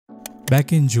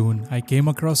Back in June, I came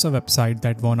across a website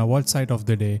that won Award Site of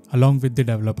the Day along with the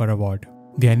Developer Award.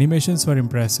 The animations were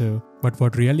impressive, but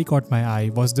what really caught my eye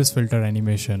was this filter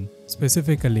animation.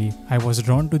 Specifically, I was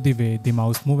drawn to the way the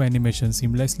mouse move animation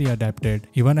seamlessly adapted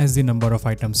even as the number of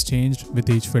items changed with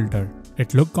each filter.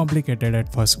 It looked complicated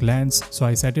at first glance, so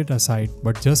I set it aside,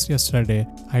 but just yesterday,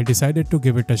 I decided to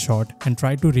give it a shot and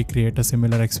try to recreate a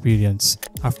similar experience.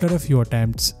 After a few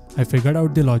attempts, I figured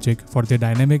out the logic for the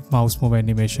dynamic mouse move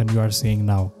animation you are seeing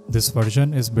now. This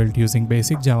version is built using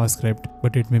basic JavaScript,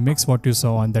 but it mimics what you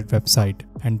saw on that website.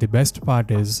 And the best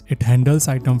part is, it handles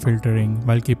item filtering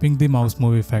while keeping the mouse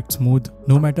move effect smooth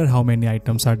no matter how many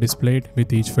items are displayed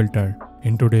with each filter.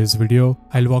 In today's video,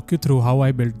 I'll walk you through how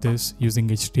I built this using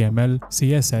HTML,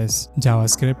 CSS,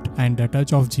 JavaScript, and a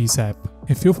touch of GSAP.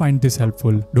 If you find this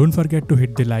helpful, don't forget to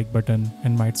hit the like button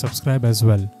and might subscribe as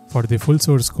well. For the full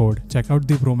source code, check out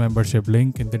the Pro membership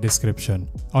link in the description.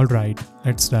 Alright,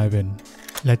 let's dive in.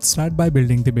 Let's start by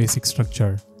building the basic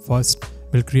structure. First,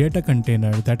 we'll create a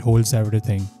container that holds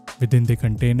everything. Within the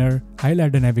container, I'll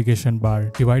add a navigation bar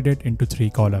divided into 3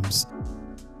 columns.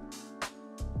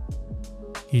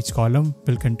 Each column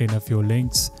will contain a few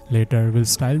links. Later, we'll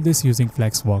style this using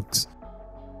flexbox.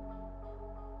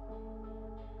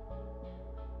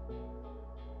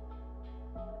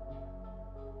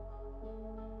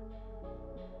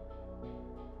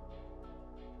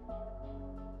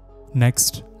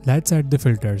 Next, let's add the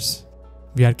filters.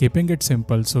 We are keeping it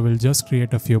simple, so we'll just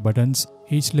create a few buttons,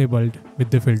 each labeled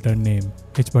with the filter name.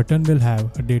 Each button will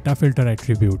have a data filter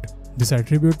attribute. This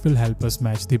attribute will help us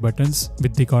match the buttons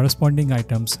with the corresponding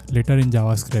items later in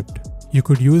JavaScript. You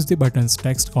could use the button's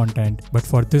text content, but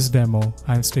for this demo,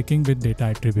 I'm sticking with data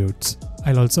attributes.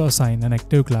 I'll also assign an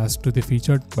active class to the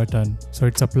featured button, so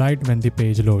it's applied when the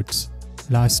page loads.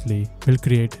 Lastly, we'll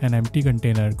create an empty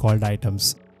container called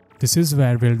items. This is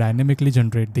where we'll dynamically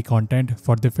generate the content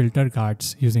for the filter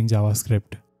cards using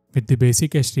JavaScript. With the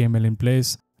basic HTML in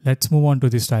place, let's move on to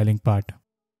the styling part.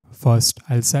 First,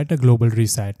 I'll set a global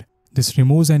reset. This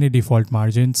removes any default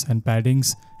margins and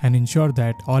paddings and ensure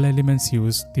that all elements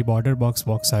use the border box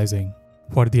sizing.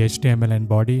 For the HTML and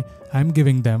body, I'm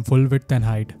giving them full width and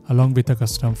height along with a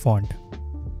custom font.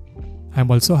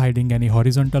 I'm also hiding any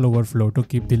horizontal overflow to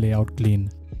keep the layout clean.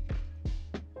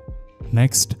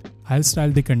 Next, I'll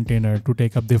style the container to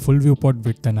take up the full viewport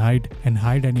width and height and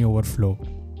hide any overflow.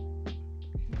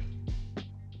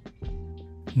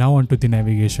 Now onto the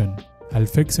navigation. I'll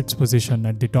fix its position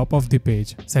at the top of the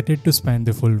page, set it to span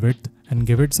the full width, and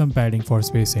give it some padding for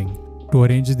spacing. To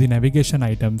arrange the navigation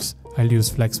items, I'll use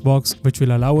Flexbox, which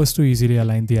will allow us to easily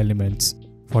align the elements.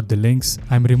 For the links,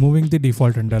 I'm removing the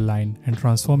default underline and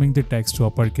transforming the text to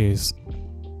uppercase.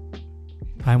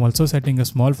 I'm also setting a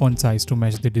small font size to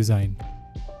match the design.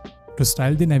 To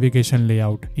style the navigation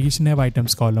layout, each nav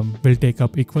items column will take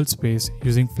up equal space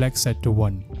using flex set to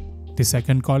 1. The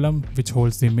second column, which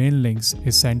holds the main links,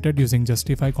 is centered using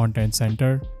Justify Content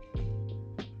Center,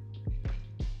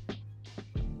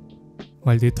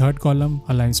 while the third column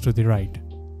aligns to the right.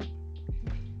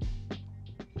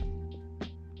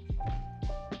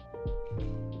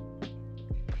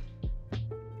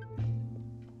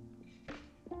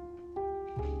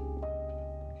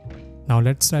 Now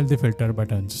let's style the filter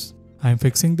buttons. I am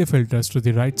fixing the filters to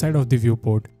the right side of the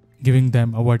viewport, giving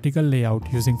them a vertical layout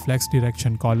using flex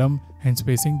direction column and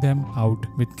spacing them out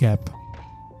with gap.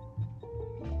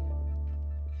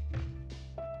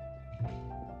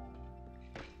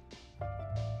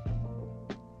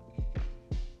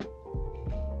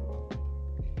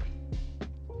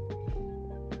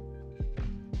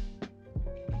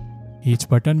 Each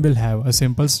button will have a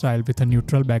simple style with a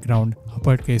neutral background,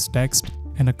 uppercase text,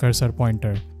 and a cursor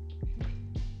pointer.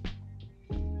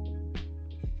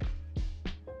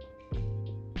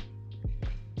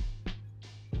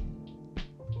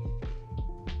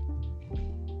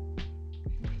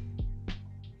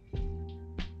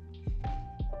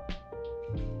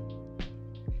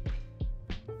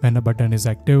 When a button is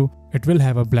active, it will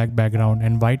have a black background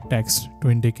and white text to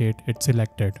indicate it's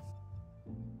selected.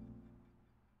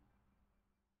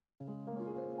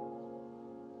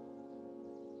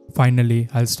 Finally,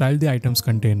 I'll style the items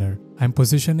container. I'm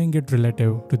positioning it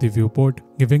relative to the viewport,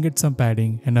 giving it some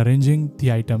padding and arranging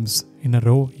the items in a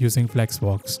row using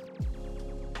Flexbox.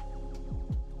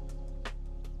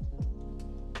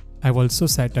 I've also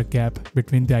set a gap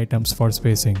between the items for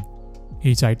spacing.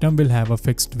 Each item will have a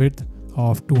fixed width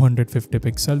of 250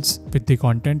 pixels with the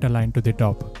content aligned to the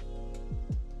top.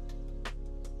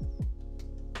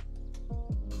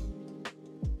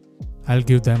 I'll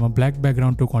give them a black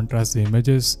background to contrast the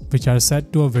images, which are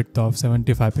set to a width of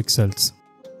 75 pixels.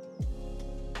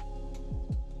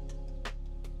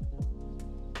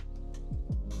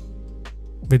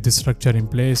 With this structure in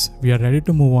place, we are ready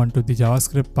to move on to the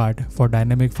JavaScript part for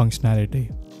dynamic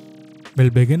functionality. We'll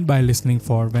begin by listening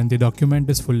for when the document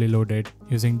is fully loaded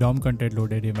using DOM content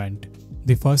loaded event.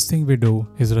 The first thing we do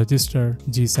is register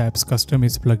GSAP's custom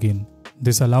ease plugin.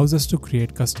 This allows us to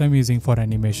create custom easing for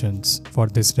animations. For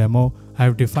this demo, I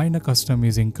have defined a custom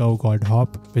easing curve called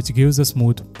hop, which gives a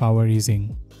smooth power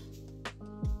easing.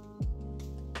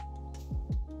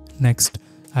 Next,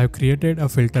 I have created a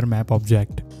filter map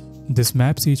object. This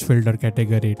maps each filter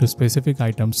category to specific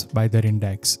items by their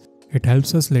index. It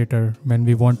helps us later when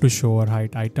we want to show or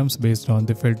hide items based on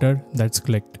the filter that's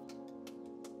clicked.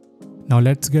 Now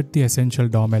let's get the essential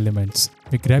DOM elements.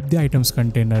 We grab the items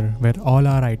container where all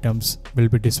our items will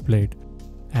be displayed,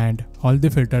 and all the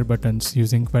filter buttons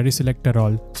using query selector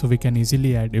all so we can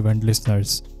easily add event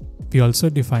listeners. We also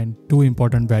define two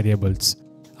important variables: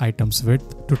 items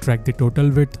width to track the total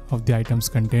width of the items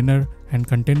container and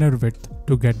container width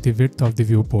to get the width of the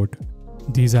viewport.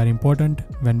 These are important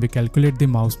when we calculate the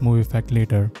mouse move effect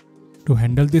later. To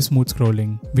handle the smooth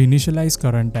scrolling, we initialize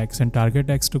current X and target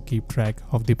X to keep track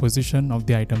of the position of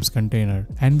the items container,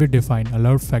 and we define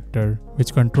allowed factor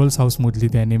which controls how smoothly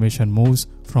the animation moves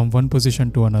from one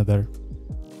position to another.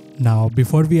 Now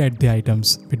before we add the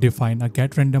items, we define a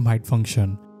getRandomHeight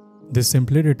function. This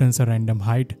simply returns a random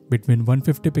height between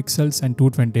 150 pixels and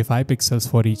 225 pixels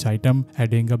for each item,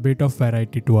 adding a bit of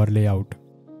variety to our layout.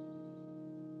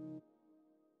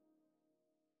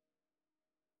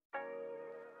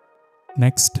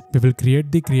 Next, we will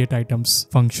create the createItems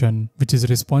function, which is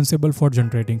responsible for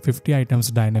generating 50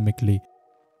 items dynamically.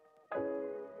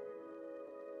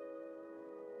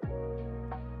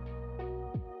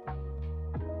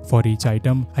 For each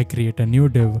item, I create a new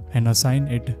div and assign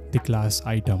it the class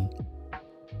item.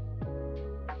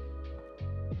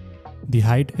 The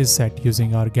height is set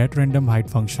using our getRandomHeight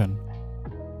function.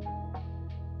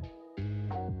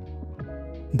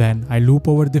 Then I loop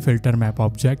over the filter map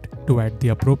object to add the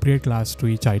appropriate class to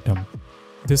each item.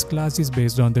 This class is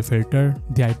based on the filter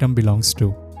the item belongs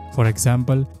to. For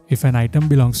example, if an item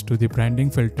belongs to the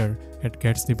branding filter, it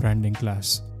gets the branding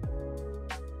class.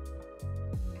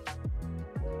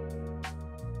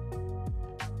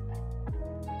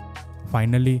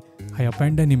 Finally, I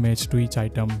append an image to each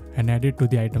item and add it to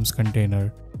the items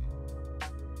container.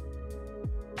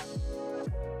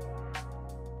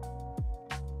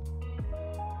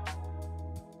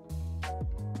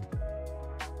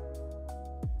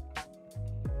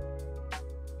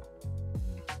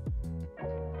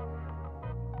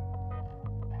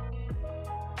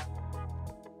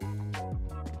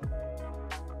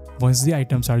 Once the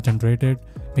items are generated,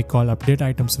 we call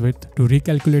updateItemsWidth to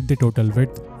recalculate the total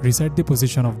width, reset the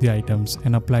position of the items,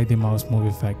 and apply the mouse move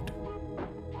effect.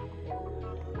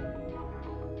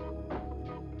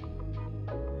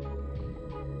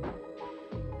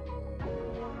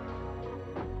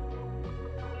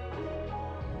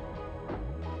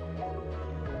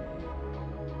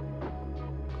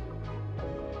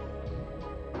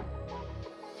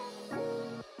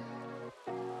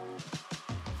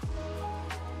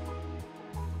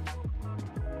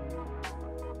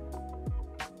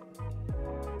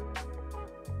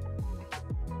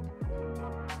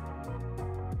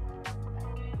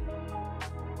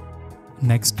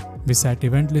 Next, we set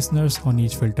event listeners on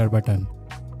each filter button.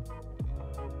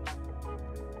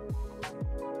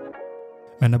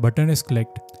 When a button is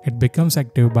clicked, it becomes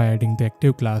active by adding the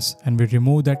active class, and we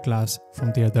remove that class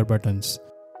from the other buttons.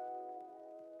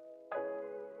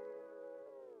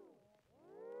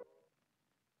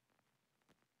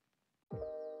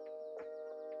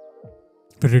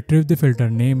 We retrieve the filter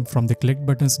name from the clicked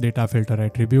button's data filter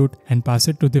attribute and pass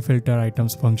it to the filter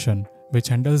items function, which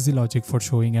handles the logic for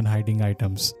showing and hiding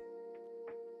items.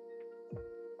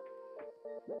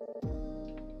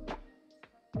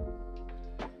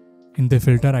 In the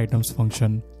filter items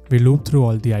function, we loop through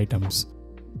all the items.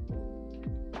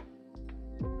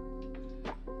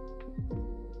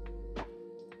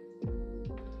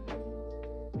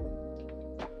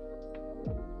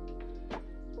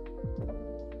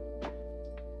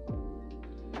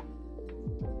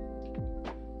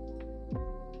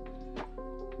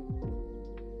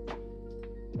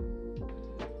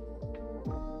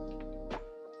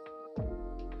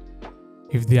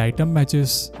 If the item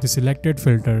matches the selected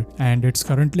filter and it's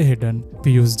currently hidden,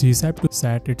 we use GSAP to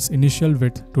set its initial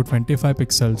width to 25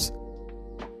 pixels.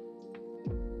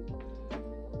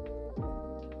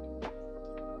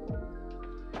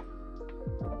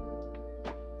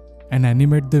 And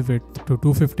animate the width to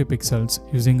 250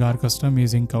 pixels using our custom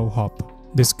easing curve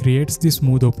hop. This creates the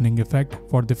smooth opening effect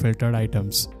for the filtered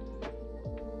items.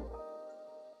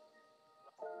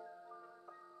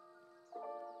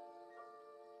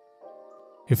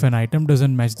 If an item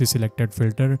doesn't match the selected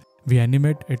filter, we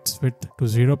animate its width to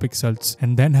 0 pixels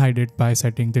and then hide it by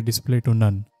setting the display to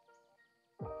none.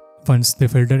 Once the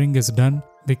filtering is done,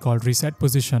 we call reset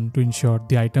position to ensure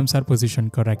the items are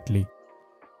positioned correctly.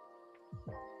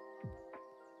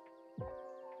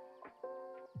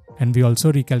 And we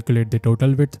also recalculate the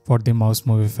total width for the mouse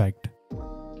move effect.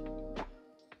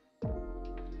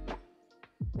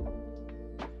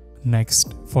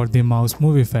 Next, for the mouse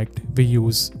move effect, we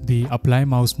use the apply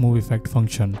mouse move effect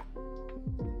function.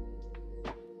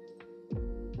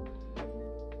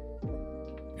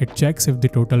 It checks if the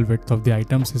total width of the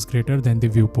items is greater than the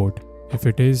viewport. If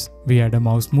it is, we add a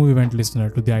mouse move event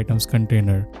listener to the items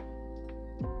container.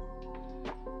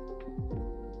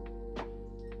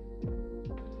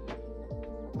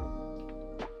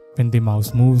 When the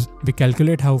mouse moves, we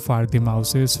calculate how far the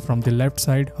mouse is from the left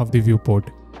side of the viewport.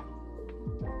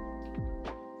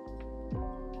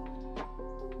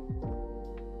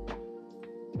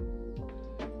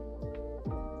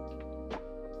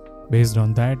 Based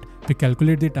on that, we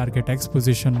calculate the target X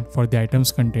position for the items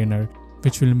container,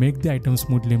 which will make the item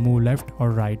smoothly move left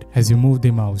or right as you move the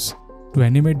mouse. To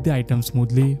animate the item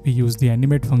smoothly, we use the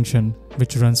animate function,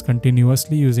 which runs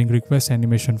continuously using request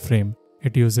animation frame.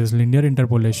 It uses linear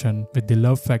interpolation with the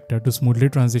love factor to smoothly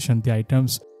transition the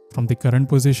items from the current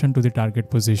position to the target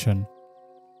position.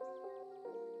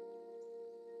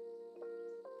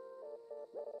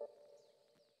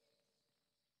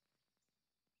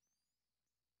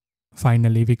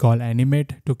 Finally, we call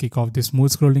animate to kick off the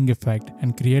smooth scrolling effect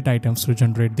and create items to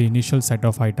generate the initial set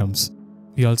of items.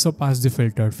 We also pass the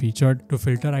filter featured to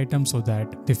filter items so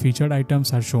that the featured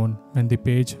items are shown when the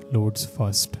page loads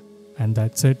first. And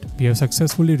that's it. We have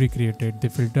successfully recreated the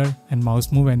filter and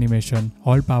mouse move animation,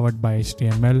 all powered by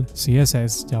HTML,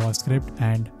 CSS, JavaScript,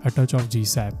 and a touch of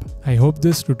GSAP. I hope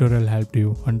this tutorial helped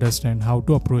you understand how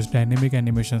to approach dynamic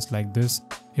animations like this,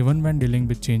 even when dealing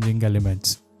with changing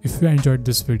elements. If you enjoyed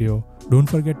this video, don't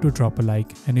forget to drop a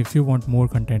like, and if you want more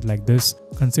content like this,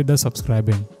 consider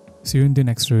subscribing. See you in the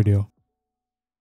next video.